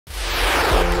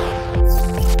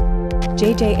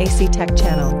JJ.A.C Tech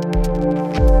Channel.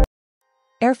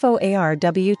 Airpho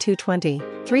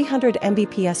AR-W220, 300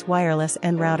 Mbps wireless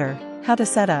and router. How to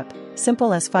set up,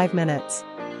 simple as 5 minutes.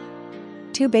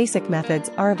 2 basic methods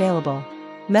are available.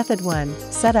 Method 1,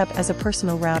 set up as a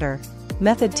personal router.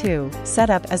 Method 2,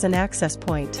 set up as an access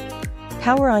point.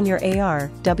 Power on your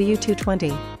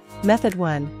AR-W220. Method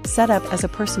 1, set up as a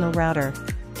personal router.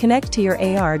 Connect to your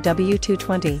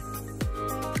AR-W220.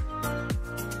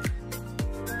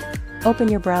 Open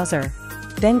your browser.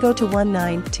 Then go to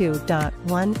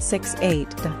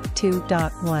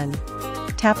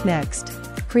 192.168.2.1. Tap Next.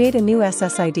 Create a new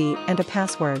SSID and a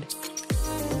password.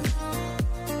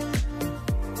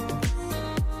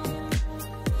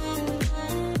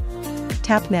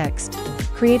 Tap Next.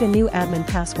 Create a new admin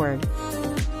password.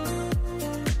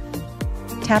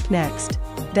 Tap Next.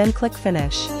 Then click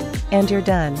Finish. And you're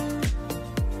done.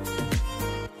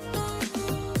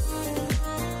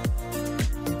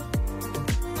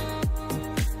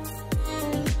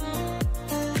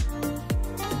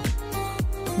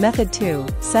 Method 2,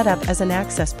 set up as an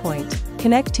access point.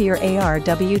 Connect to your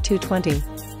AR-W220.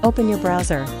 Open your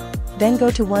browser. Then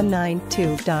go to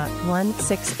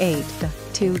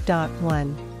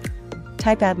 192.168.2.1.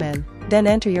 Type admin, then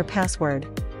enter your password.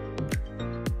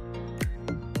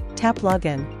 Tap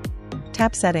Login.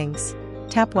 Tap Settings.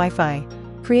 Tap Wi-Fi.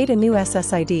 Create a new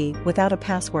SSID without a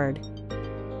password.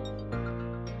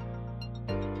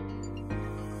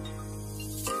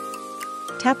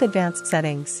 Tap Advanced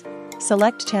Settings.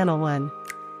 Select Channel 1.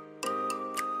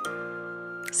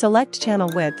 Select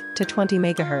channel width to 20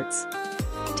 MHz.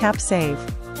 Tap Save.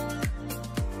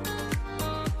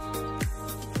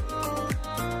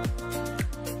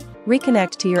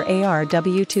 Reconnect to your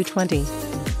AR-W220.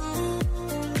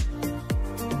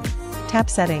 Tap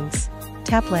Settings.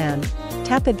 Tap LAN.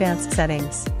 Tap Advanced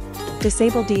Settings.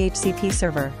 Disable DHCP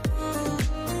server.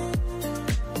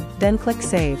 Then click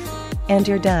Save. And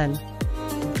you're done.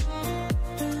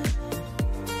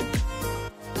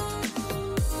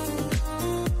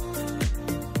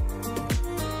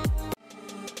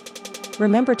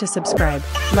 Remember to subscribe,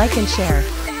 like and share.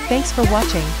 Thanks for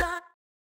watching.